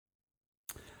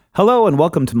Hello and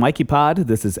welcome to Mikey Pod.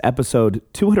 This is episode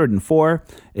 204.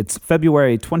 It's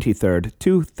February 23rd,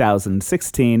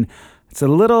 2016. It's a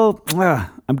little,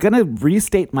 I'm going to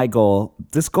restate my goal.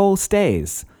 This goal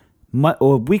stays.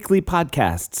 Weekly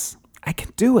podcasts. I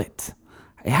can do it.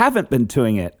 I haven't been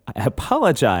doing it. I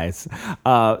apologize.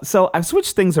 So I've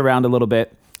switched things around a little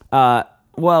bit.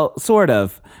 Well, sort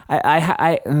of.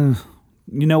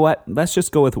 You know what? Let's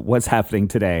just go with what's happening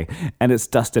today. And it's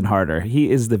Dustin Harder.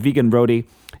 He is the Vegan Roadie.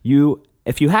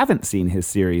 If you haven't seen his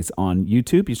series on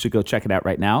YouTube, you should go check it out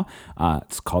right now.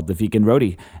 It's called The Vegan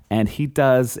Roadie. And he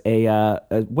does a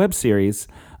web series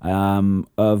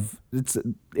it's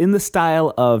in the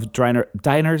style of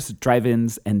diners,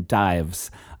 drive-ins, and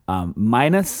dives,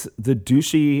 minus the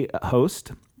douchey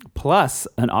host, plus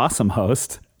an awesome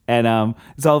host. And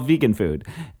it's all vegan food.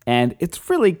 And it's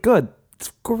really good. It's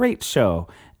a great show.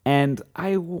 And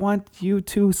I want you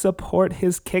to support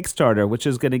his Kickstarter, which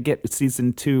is going to get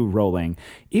season 2 rolling.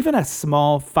 Even a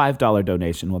small $5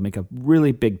 donation will make a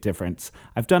really big difference.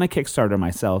 I've done a Kickstarter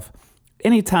myself.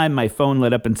 Anytime my phone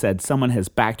lit up and said someone has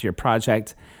backed your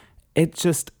project, it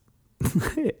just,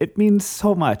 it means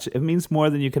so much. It means more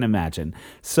than you can imagine.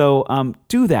 So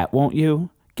do that, won't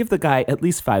you? Give the guy at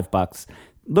least $5.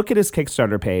 Look at his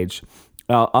Kickstarter page.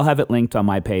 I'll have it linked on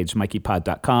my page,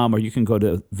 mikeypod.com, or you can go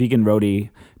to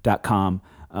veganroadie.com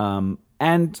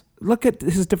and look at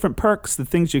his different perks, the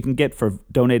things you can get for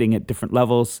donating at different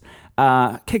levels.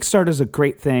 Kickstarter is a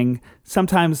great thing.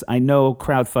 Sometimes I know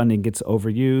crowdfunding gets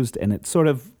overused, and it's sort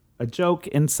of a joke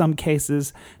in some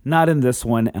cases, not in this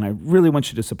one, and I really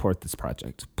want you to support this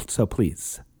project. So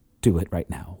please do it right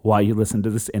now while you listen to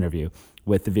this interview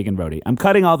with the Vegan Roadie. I'm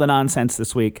cutting all the nonsense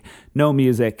this week. No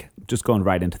music, just going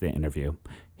right into the interview.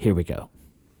 Here we go.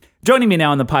 Joining me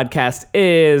now on the podcast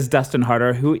is Dustin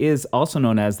Harder, who is also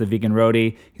known as the Vegan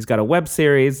Roadie. He's got a web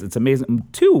series. It's amazing.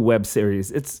 2 web series.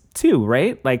 It's 2,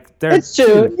 right? It's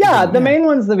 2. Yeah, the main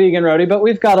one's the Vegan Roadie, but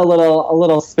we've got a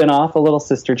little spin-off, a little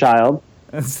sister child.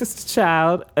 A sister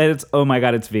child. And it's, oh my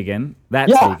God, it's vegan.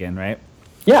 That's vegan, right?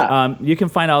 Yeah. You can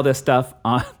find all this stuff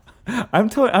on...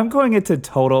 I'm going into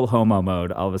total homo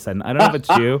mode all of a sudden. I don't know if it's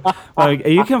you. But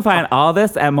you can find all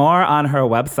this and more on her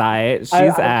website.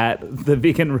 She's at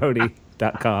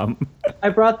theveganroadie.com. I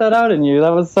brought that out in you.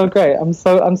 That was so great. I'm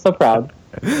so proud.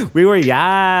 We were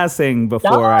yassing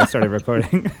before I started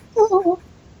recording.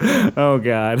 Oh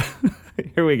God.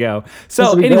 Here we go.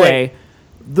 So anyway,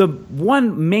 the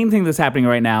one main thing that's happening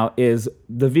right now is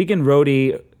the Vegan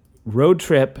Roadie Road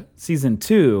Trip Season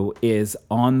 2 is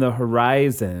on the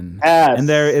horizon. Yes. And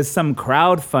there is some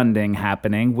crowdfunding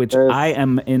happening, which I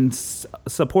am in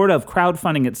support of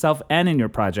crowdfunding itself and in your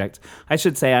project. I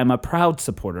should say I'm a proud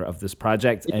supporter of this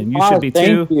project, and you should be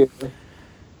too. Thank you.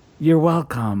 You're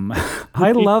welcome.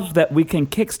 I love that we can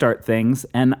kickstart things,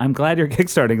 and I'm glad you're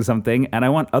kickstarting something, and I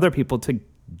want other people to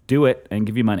do it and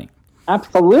give you money.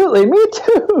 Absolutely, me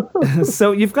too.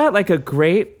 So you've got a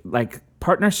great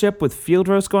partnership with Field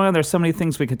Roast going on. There's so many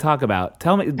things we could talk about.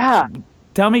 Tell me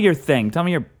your thing. Tell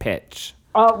me your pitch.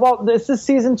 Well, this is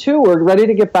season 2. We're ready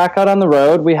to get back out on the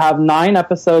road. We have 9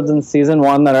 episodes in season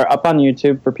 1 that are up on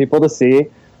YouTube for people to see.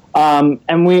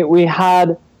 And we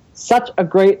had such a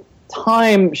great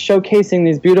time showcasing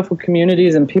these beautiful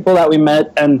communities and people that we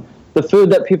met, and the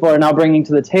food that people are now bringing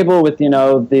to the table with, the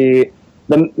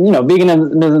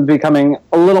veganism is becoming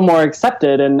a little more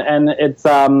accepted, and it's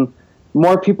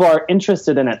more people are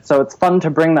interested in it. So it's fun to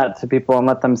bring that to people and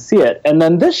let them see it. And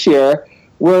then this year,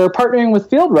 we're partnering with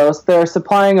Field Roast. They're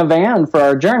supplying a van for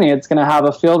our journey. It's going to have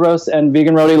a Field Roast and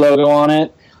Vegan Roadie logo on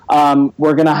it.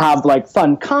 We're going to have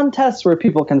fun contests where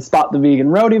people can spot the Vegan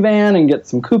Roadie van and get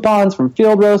some coupons from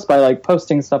Field Roast by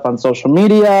posting stuff on social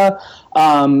media.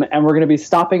 And we're going to be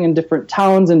stopping in different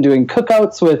towns and doing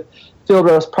cookouts with Field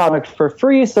Roast product for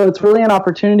free. So it's really an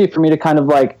opportunity for me to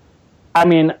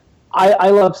I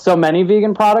love so many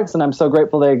vegan products, and I'm so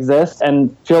grateful they exist.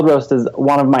 And Field Roast is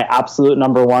one of my absolute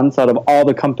number ones out of all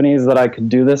the companies that I could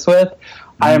do this with.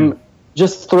 I'm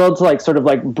just thrilled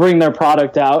to bring their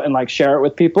product out and share it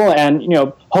with people. And,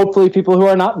 hopefully people who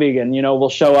are not vegan, will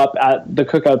show up at the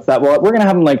cookouts that we're going to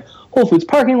have in Whole Foods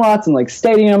parking lots and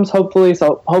stadiums, hopefully.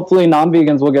 So hopefully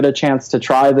non-vegans will get a chance to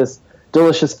try this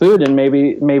delicious food and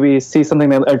maybe see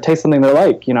something or taste something they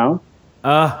like,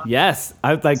 Yes.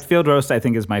 Field Roast, I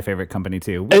think, is my favorite company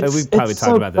too. We've probably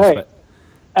talked about this, but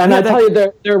and I tell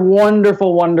you, they're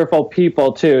wonderful, wonderful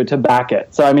people too to back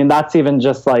it. So that's even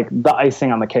just the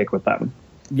icing on the cake with them.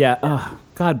 Yeah. Oh,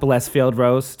 God bless Field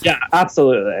Roast. Yeah,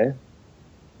 absolutely.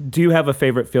 Do you have a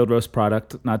favorite Field Roast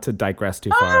product? Not to digress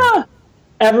too far.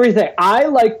 Everything. I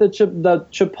like the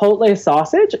chipotle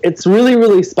sausage. It's really,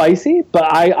 really spicy, but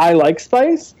I like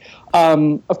spice.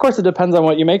 Of course, it depends on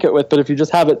what you make it with, but if you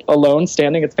just have it alone,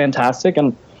 standing, it's fantastic.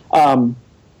 And I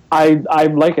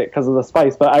like it because of the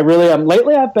spice. But I really am.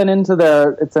 Lately, I've been into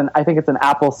I think it's an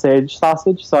apple sage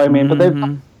sausage. So I mean, but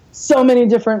they've so many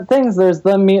different things. There's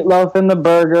the meatloaf and the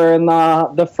burger and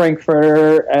the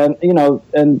frankfurter, and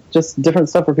and just different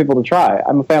stuff for people to try.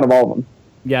 I'm a fan of all of them.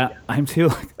 Yeah, I'm too.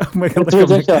 Oh my God, it's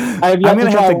ridiculous. I'm gonna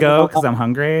have to go because I'm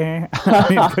hungry. I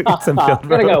need to get some field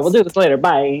gotta go. We'll do this later.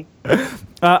 Bye.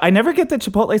 I never get the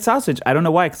chipotle sausage. I don't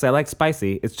know why, because I like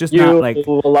spicy. It's just not like. You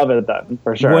will love it then,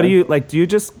 for sure. What do you like? Do you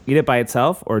just eat it by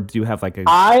itself, or do you have like a?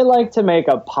 I like to make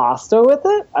a pasta with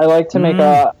it. I like to make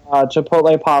a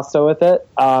chipotle pasta with it,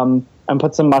 and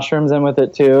put some mushrooms in with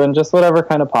it too, and just whatever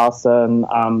kind of pasta.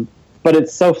 And but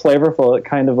it's so flavorful. It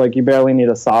kind of like you barely need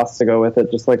a sauce to go with it.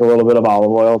 Just like a little bit of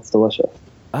olive oil. It's delicious.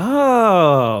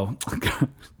 Oh,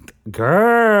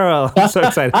 girl! I'm so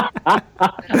excited.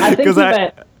 I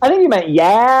think you meant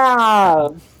yeah.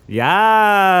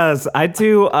 Yes, I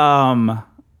do.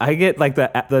 I get like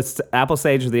the apple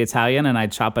sage or the Italian, and I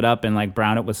chop it up and like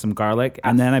brown it with some garlic,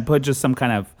 and then I put just some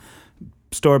kind of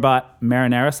store-bought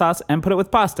marinara sauce and put it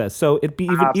with pasta. So it'd be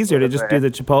even easier to just do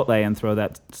the chipotle and throw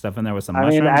that stuff in there with some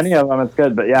mushrooms. I mean, any of them, it's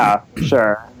good, but yeah,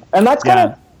 sure. And that's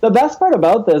kind of the best part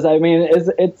about this. I mean, is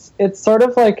it's sort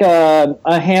of like a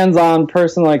hands-on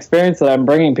personal experience that I'm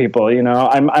bringing people.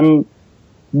 I'm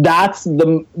that's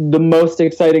the most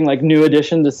exciting like new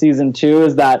addition to season 2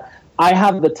 is that I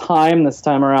have the time this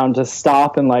time around to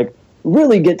stop and like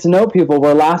really get to know people,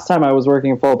 where last time I was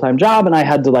working a full-time job and I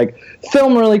had to like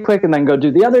film really quick and then go do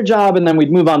the other job and then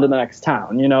we'd move on to the next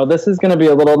town. This is going to be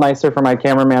a little nicer for my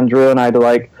cameraman Drew and I to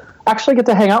like actually get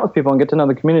to hang out with people and get to know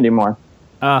the community more.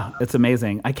 It's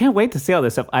amazing. I can't wait to see all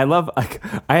this stuff. I love,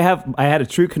 I had a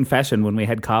true confession when we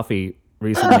had coffee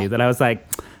recently that I was like,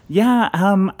 yeah,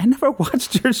 I never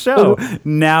watched your show.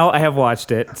 Now I have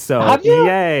watched it. So have you?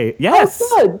 Yay. Yes.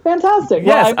 Oh, good. Fantastic.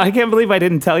 Yes. I can't believe I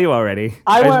didn't tell you already.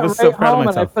 I went was right so home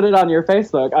and I put it on your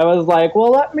Facebook. I was like,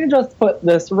 well, let me just put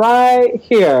this right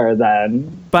here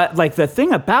then. But like the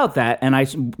thing about that, and I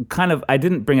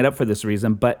didn't bring it up for this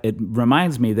reason, but it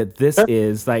reminds me that this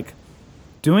is like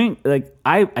doing, like,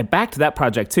 I backed that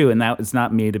project too. And that was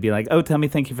not me to be like, oh, tell me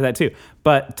thank you for that too.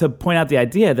 But to point out the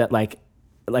idea that like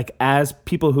as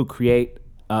people who create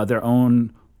their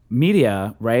own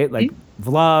media, right? Like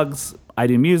vlogs, I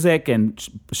do music and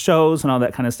shows and all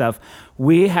that kind of stuff.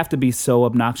 We have to be so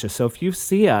obnoxious. So if you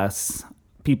see us,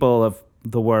 people of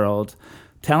the world,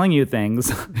 telling you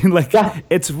things,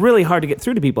 it's really hard to get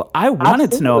through to people. I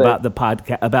wanted to know about the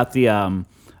podcast,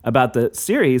 about the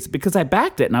series, because I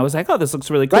backed it and I was like, oh, this looks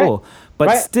really cool. Right.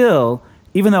 But still,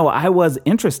 even though I was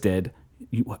interested,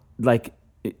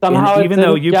 somehow even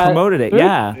though you promoted it,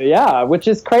 yeah, which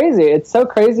is crazy. It's so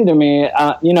crazy to me.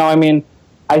 I mean,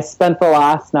 I spent the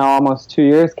last now almost 2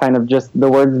 years kind of just the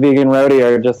words vegan roadie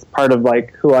are just part of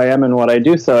like who I am and what I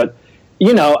do. So,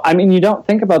 I mean, you don't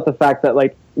think about the fact that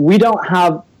like we're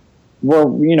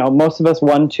most of us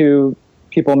 1-2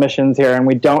 people missions here, and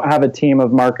we don't have a team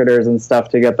of marketers and stuff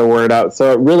to get the word out.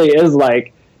 So it really is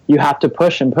like you have to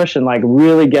push and like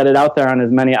really get it out there on as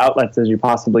many outlets as you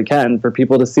possibly can for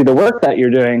people to see the work that you're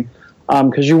doing,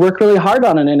 because you work really hard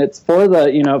on it and it's for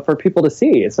for people to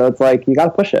see. So it's like you got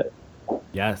to push it.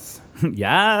 Yes.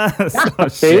 Yes. Oh,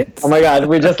 shit. Oh my God,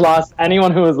 we just lost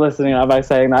anyone who was listening by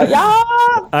saying that. Yeah.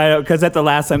 I know, because at the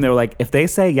last time they were like, if they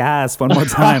say yes one more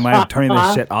time, I'm turning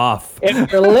this shit off.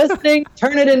 If you're listening,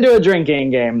 turn it into a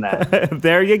drinking game then.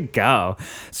 There you go.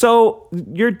 So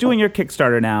you're doing your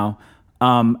Kickstarter now.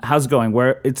 How's it going?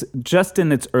 Where it's just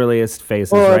in its earliest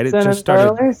phases, right? It's in its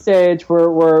early stage.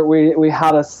 We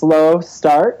had a slow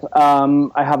start.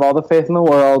 I have all the faith in the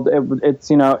world. It's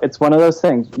one of those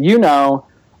things.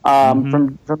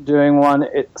 From doing one,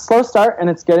 slow start, and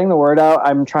it's getting the word out.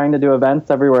 I'm trying to do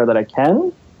events everywhere that I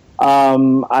can.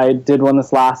 I did one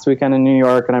this last weekend in New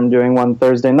York, and I'm doing one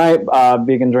Thursday night,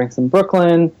 Vegan Drinks in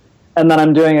Brooklyn. And then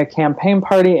I'm doing a campaign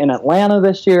party in Atlanta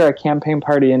this year, a campaign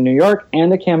party in New York,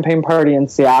 and a campaign party in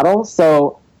Seattle.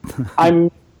 So I'm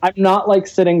not like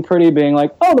sitting pretty being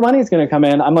like, oh, the money's going to come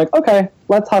in. I'm like, okay,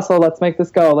 let's hustle. Let's make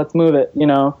this go. Let's move it.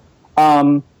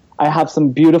 I have some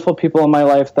beautiful people in my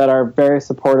life that are very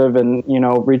supportive and,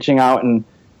 reaching out and,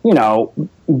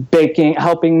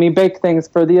 helping me bake things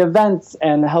for the events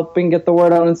and helping get the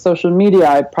word out on social media.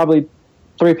 I probably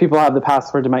 3 people have the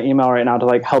password to my email right now to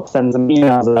like help send some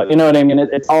emails out. You know what I mean?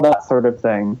 It's all that sort of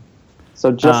thing.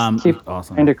 So just keep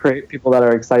trying to create people that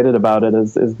are excited about it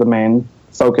is the main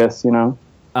focus,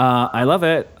 I love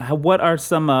it. What are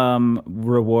some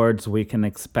rewards we can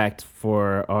expect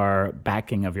for our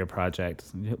backing of your project?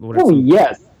 What are Oh, some?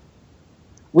 yes.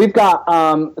 We've got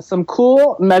some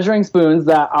cool measuring spoons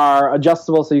that are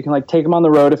adjustable, so you can like take them on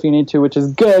the road if you need to, which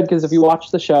is good because if you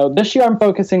watch the show, this year I'm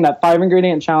focusing that 5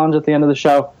 ingredient challenge at the end of the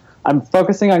show. I'm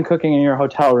focusing on cooking in your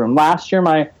hotel room. Last year,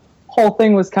 my whole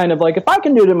thing was kind of like, if I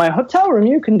can do it in my hotel room,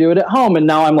 you can do it at home. And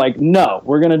now I'm like, no,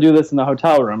 we're going to do this in the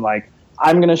hotel room. Like,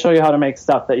 I'm going to show you how to make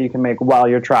stuff that you can make while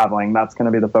you're traveling. That's going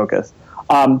to be the focus.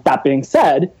 That being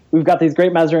said, we've got these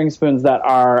great measuring spoons that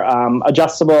are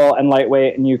adjustable and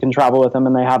lightweight, and you can travel with them.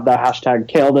 And they have the hashtag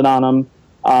Killed It on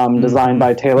them, designed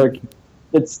by Taylor.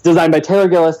 It's designed by Taylor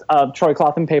Gillis of Troy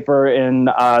Cloth and Paper in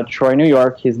Troy, New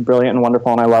York. He's brilliant and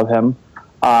wonderful, and I love him.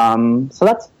 So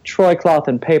that's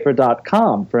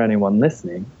troyclothandpaper.com for anyone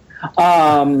listening.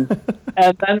 And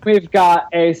then we've got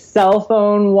a cell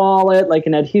phone wallet, like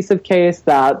an adhesive case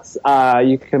that's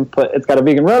you can put. It's got a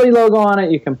Vegan Roadie logo on it.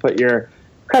 You can put your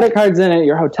credit cards in it,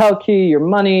 your hotel key, your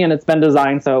money, and it's been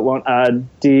designed so it won't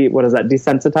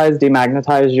desensitize,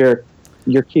 demagnetize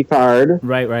your key card.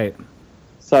 Right.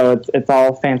 So it's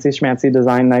all fancy schmancy,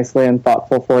 designed nicely and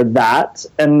thoughtful for that.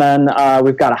 And then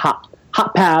we've got a hot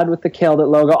pad with the Killed It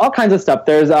logo, all kinds of stuff.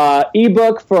 There's a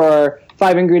ebook for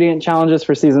 5 ingredient challenges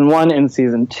for season 1 and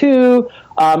season 2.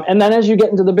 And then as you get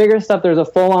into the bigger stuff, there's a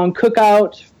full-on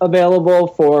cookout available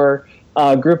for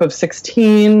a group of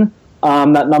 16.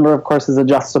 That number, of course, is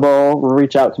adjustable.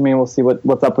 Reach out to me. We'll see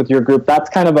what's up with your group. That's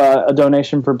kind of a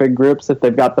donation for big groups if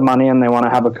they've got the money and they want to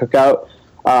have a cookout.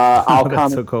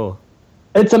 That's so cool.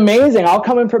 It's amazing. I'll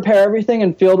come and prepare everything,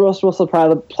 and Field Roast will supply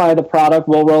the product.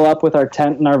 We'll roll up with our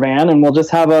tent and our van, and we'll just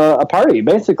have a party,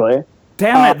 basically.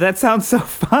 Damn it, that sounds so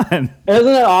fun.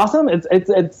 Isn't it awesome?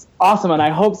 It's awesome, and I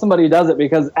hope somebody does it,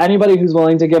 because anybody who's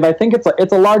willing to give, I think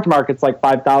it's a large market, it's like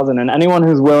 5,000, and anyone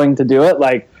who's willing to do it,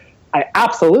 like, I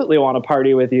absolutely want to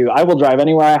party with you. I will drive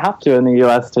anywhere I have to in the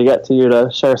U.S. to get to you to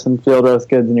share some Field Roast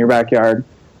goods in your backyard.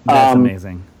 That's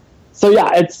amazing. So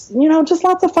yeah, it's, just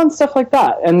lots of fun stuff like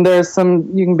that. And there's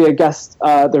you can be a guest,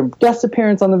 guest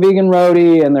appearance on the Vegan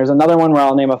Roadie, and there's another one where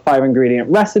I'll name a 5 ingredient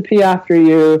recipe after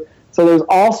you. So there's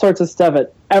all sorts of stuff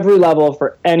at every level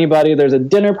for anybody. There's a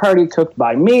dinner party cooked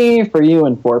by me for you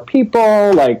and 4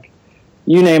 people. Like,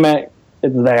 you name it,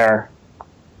 it's there.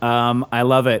 I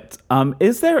love it.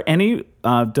 Is there any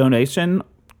donation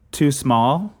too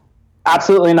small?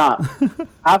 Absolutely not.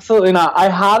 Absolutely not. I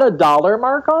had a $1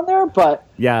 mark on there, but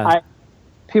yeah.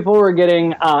 People were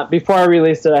getting, before I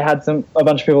released it, I had a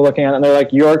bunch of people looking at it, and they're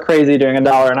like, you're crazy doing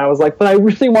 $1. And I was like, but I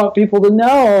really want people to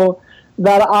know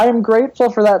that I'm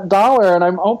grateful for that $1, and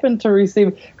I'm open to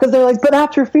receive, because they're like, but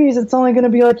after fees, it's only going to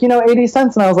be like, 80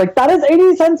 cents. And I was like, that is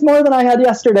 80 cents more than I had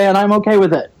yesterday, and I'm okay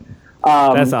with it.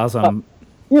 That's awesome.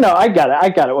 I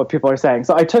get it, what people are saying.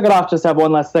 So I took it off just to have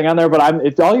one less thing on there, but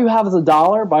if all you have is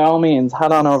 $1, by all means,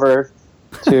 head on over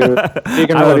to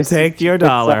Vegan I will Roadie. take your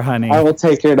 $1, honey. I will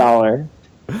take your $1.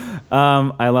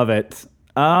 I love it.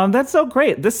 That's so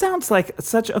great. This sounds like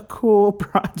such a cool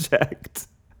project.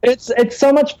 It's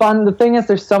so much fun. The thing is,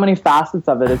 there's so many facets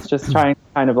of it. It's just trying to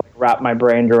kind of like wrap my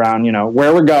brain around,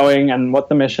 where we're going and what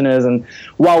the mission is. And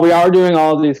while we are doing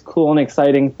all of these cool and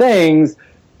exciting things,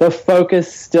 the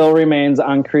focus still remains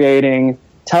on creating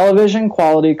television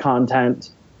quality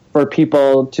content for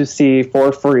people to see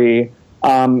for free.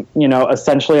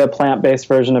 Essentially a plant-based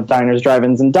version of Diners,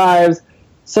 Drive-Ins, and Dives,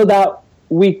 so that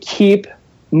we keep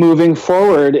moving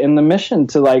forward in the mission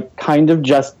to like kind of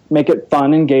just make it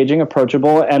fun, engaging,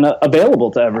 approachable, and available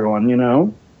to everyone,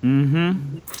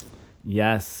 Mm-hmm.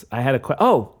 Yes. I had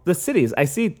the cities. I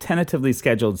see tentatively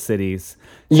scheduled cities.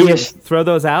 Yes. Throw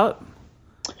those out?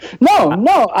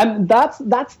 No.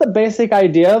 That's the basic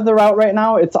idea of the route right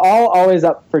now. It's always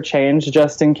up for change,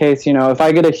 just in case, if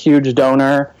I get a huge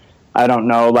donor, I don't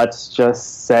know, let's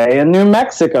just say in New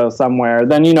Mexico somewhere,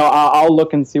 then, I'll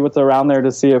look and see what's around there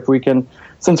to see if we can,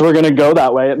 since we're going to go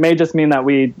that way. It may just mean that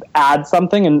we add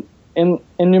something in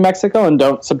New Mexico and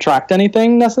don't subtract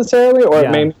anything necessarily, or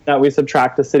it may mean that we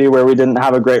subtract a city where we didn't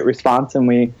have a great response and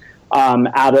we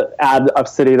add a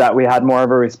city that we had more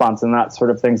of a response, and that sort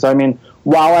of thing. So, I mean,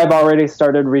 while I've already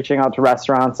started reaching out to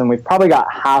restaurants, and we've probably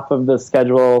got half of the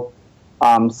schedule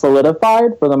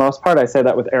solidified for the most part, I say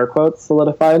that with air quotes,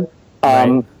 solidified.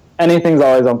 Right. Anything's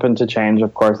always open to change,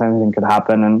 of course. Anything could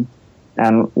happen,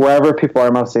 and wherever people are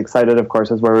most excited, of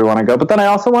course, is where we want to go. But then I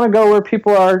also want to go where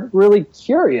people are really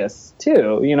curious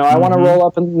too. I want to roll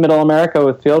up in Middle America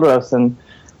with Field Roast and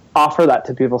offer that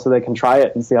to people so they can try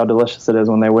it and see how delicious it is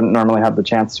when they wouldn't normally have the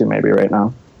chance to, maybe right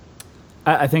now.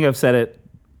 I think I've said it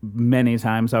many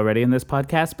times already in this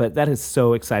podcast, but that is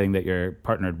so exciting that you're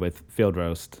partnered with Field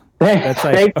Roast. That's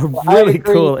like a really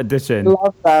cool addition. I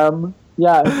love them.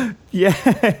 Yeah. Yeah.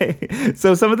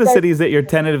 So some of the cities that you're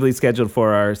tentatively scheduled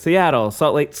for are Seattle,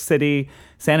 Salt Lake City,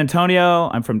 San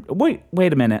Antonio. Wait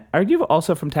a minute. Are you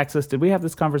also from Texas? Did we have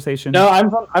this conversation? No, I'm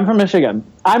from Michigan.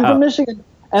 I'm from Michigan.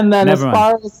 And then as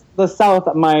far as the South,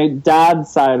 my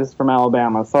dad's side is from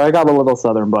Alabama. So I got a little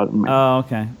Southern blood in me. Oh,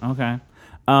 okay. Okay.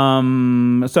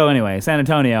 So anyway, San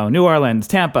Antonio, New Orleans,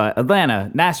 Tampa, Atlanta,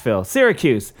 Nashville,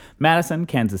 Syracuse, Madison,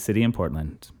 Kansas City, and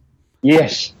Portland.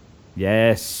 Yes.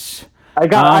 Yes. I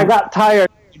got tired.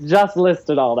 Just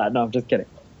listed all that. No, I'm just kidding.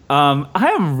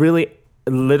 I am really,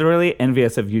 literally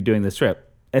envious of you doing this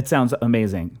trip. It sounds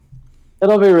amazing.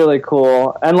 It'll be really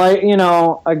cool. And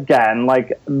again,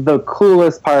 the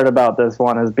coolest part about this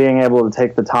one is being able to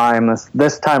take the time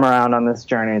this time around on this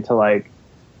journey to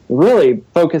really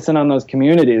focus in on those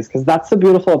communities, because that's the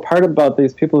beautiful part about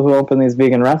these people who open these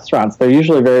vegan restaurants. They're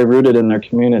usually very rooted in their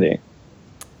community.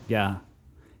 Yeah.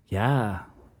 Yeah.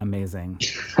 Amazing.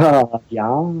 Yeah.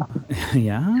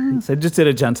 Yeah. So just did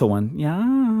a gentle one.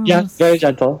 Yeah. Yeah, very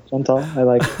gentle. I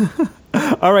like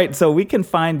All right. So we can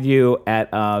find you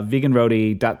at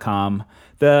veganroadie.com.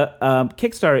 The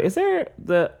Kickstarter, is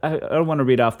there I don't want to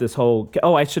read off this whole,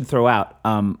 I should throw out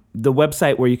the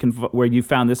website where you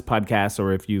found this podcast,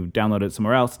 or if you download it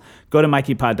somewhere else, go to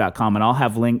mikeypod.com, and I'll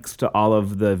have links to all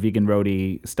of the Vegan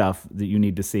Roadie stuff that you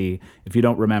need to see. If you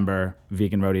don't remember,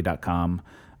 veganroadie.com.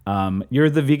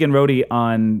 You're the Vegan Roadie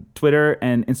on Twitter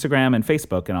and Instagram and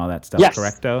Facebook and all that stuff, yes.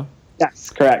 Correcto? Yes,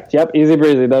 correct. Yep, easy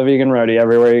breezy, the Vegan Roadie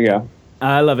everywhere you go.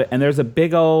 I love it. And there's a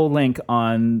big old link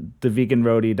on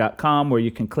theveganroadie.com where you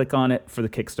can click on it for the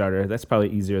Kickstarter. That's probably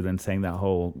easier than saying that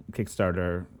whole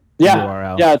Kickstarter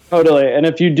URL. Yeah, totally. And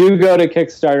if you do go to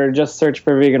Kickstarter, just search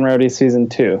for Vegan Roadie Season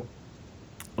 2.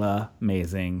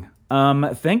 Amazing.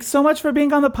 Thanks so much for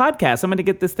being on the podcast. I'm going to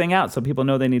get this thing out so people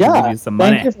know they need to give you some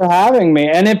money. Thank you for having me.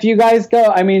 And if you guys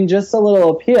go, just a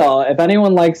little appeal. If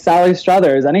anyone likes Sally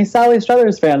Struthers, any Sally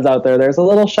Struthers fans out there, there's a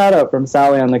little shout out from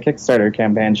Sally on the Kickstarter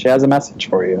campaign. She has a message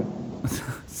for you.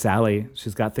 Sally,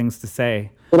 she's got things to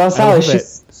say. Well, Sally,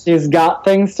 she's got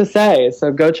things to say.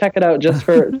 So go check it out just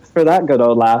for for that good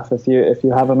old laugh if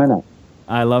you have a minute.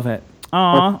 I love it.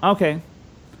 Aw, okay.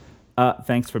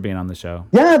 Thanks for being on the show.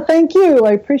 Yeah, thank you.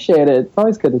 I appreciate it. It's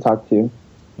always good to talk to you.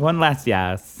 One last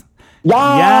yes.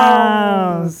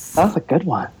 Yes! That was a good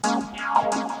one.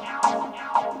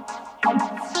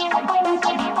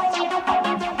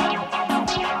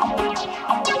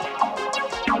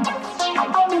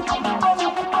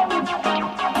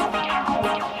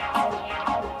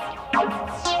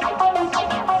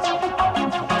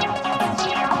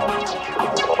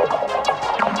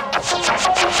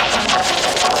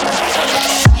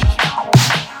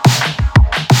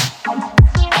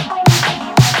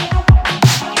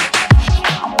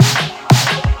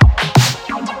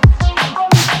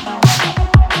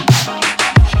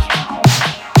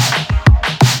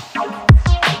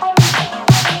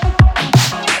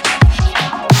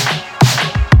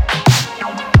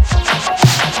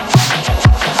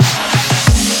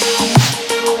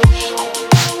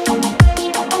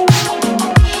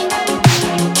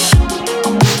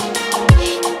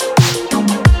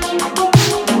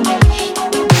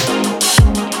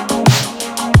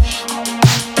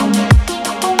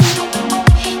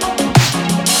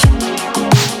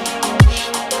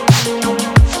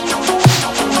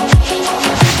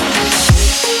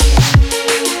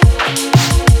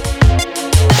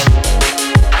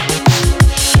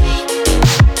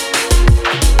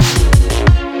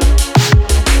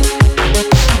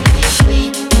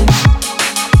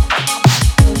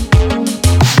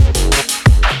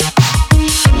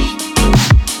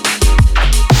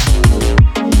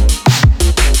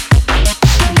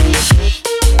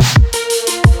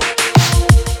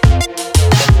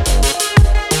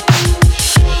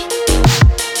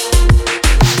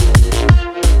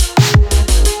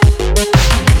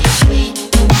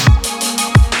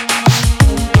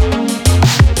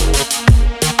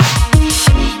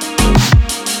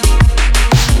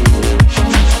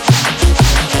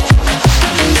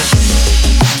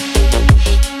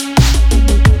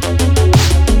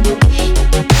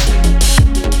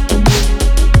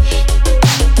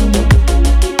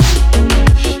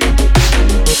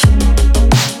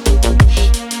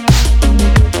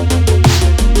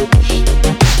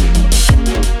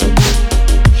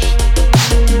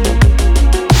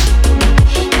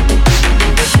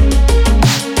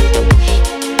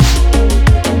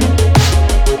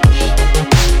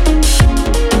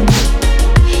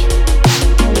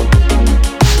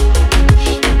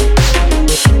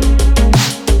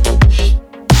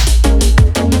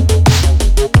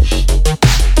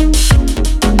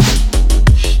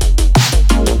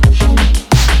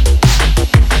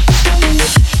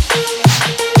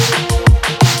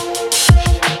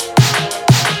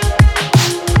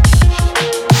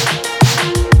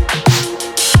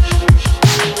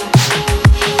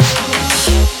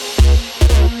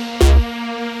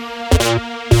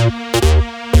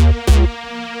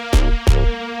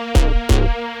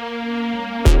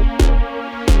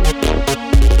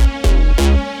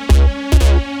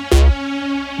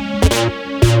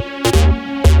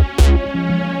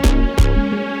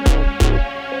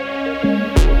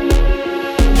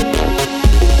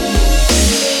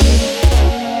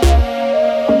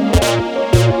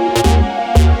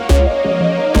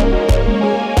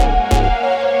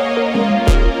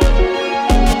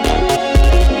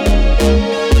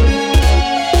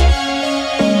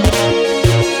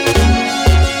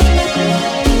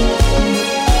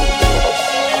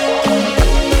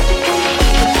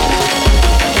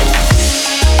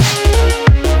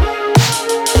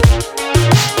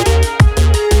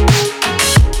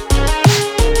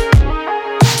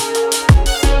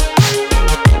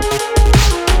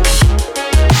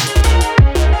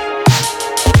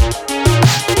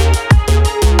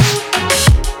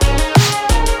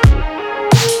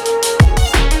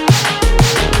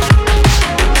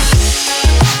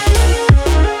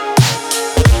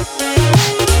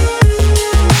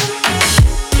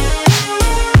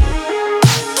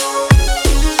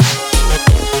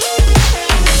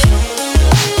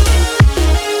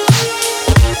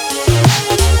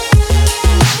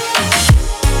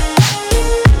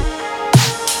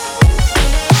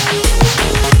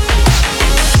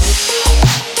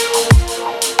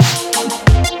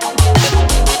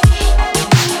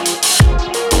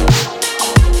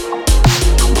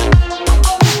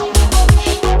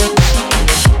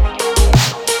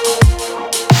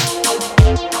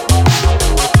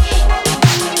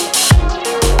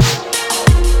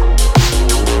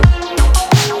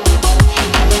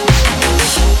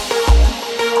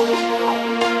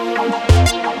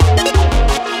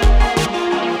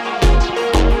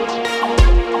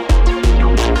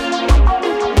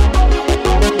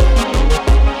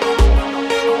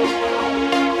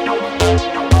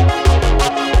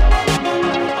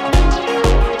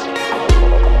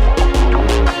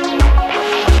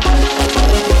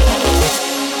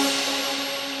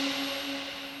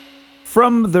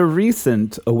 From the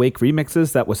recent Awake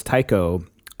remixes, that was Tycho.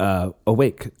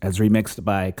 Awake, as remixed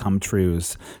by Come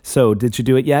Trues. So, did you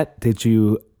do it yet? Did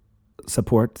you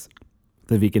support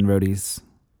the Vegan Roadies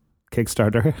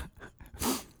Kickstarter?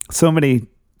 So many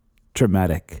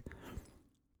dramatic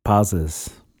pauses.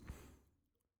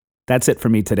 That's it for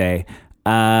me today.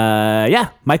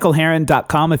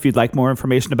 michaelherron.com if you'd like more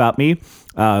information about me.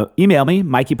 Email me,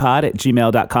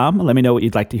 mikeypod@gmail.com. Let me know what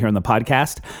you'd like to hear on the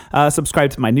podcast.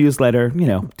 Subscribe to my newsletter,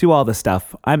 do all the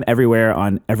stuff. I'm everywhere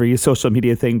on every social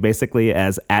media thing, basically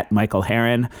as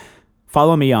 @MichaelHerron.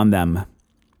 Follow me on them.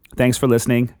 Thanks for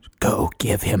listening. Go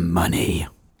give him money.